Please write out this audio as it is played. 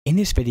In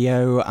this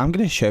video, I'm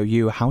going to show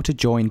you how to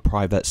join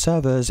private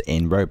servers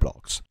in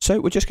Roblox. So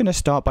we're just going to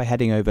start by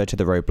heading over to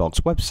the Roblox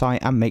website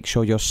and make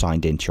sure you're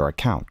signed into your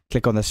account.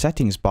 Click on the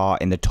settings bar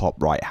in the top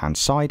right hand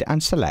side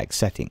and select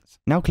settings.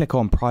 Now click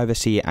on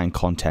privacy and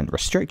content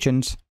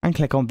restrictions and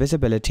click on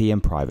visibility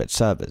and private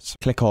servers.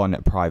 Click on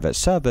private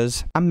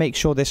servers and make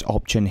sure this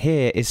option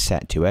here is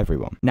set to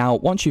everyone. Now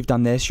once you've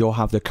done this, you'll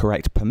have the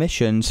correct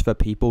permissions for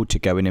people to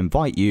go and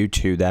invite you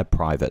to their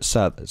private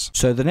servers.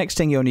 So the next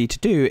thing you'll need to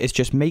do is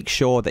just make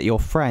sure that your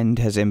friend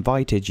has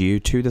invited you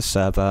to the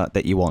server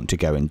that you want to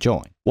go and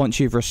join.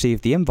 Once you've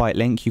received the invite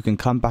link, you can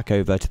come back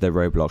over to the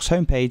Roblox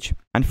homepage,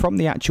 and from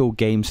the actual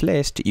games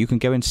list, you can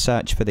go and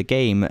search for the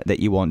game that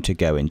you want to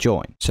go and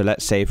join. So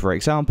let's say, for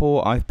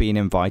example, I've been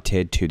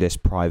invited to this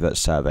private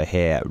server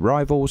here,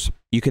 Rivals.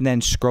 You can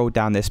then scroll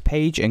down this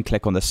page and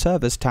click on the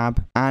servers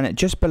tab, and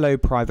just below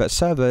private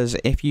servers,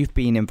 if you've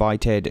been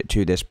invited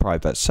to this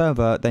private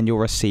server, then you'll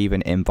receive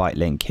an invite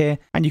link here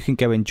and you can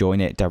go and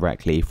join it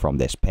directly from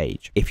this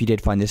page. If you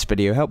did find this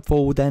video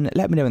helpful, then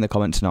let me know in the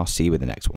comments and I'll see you in the next one.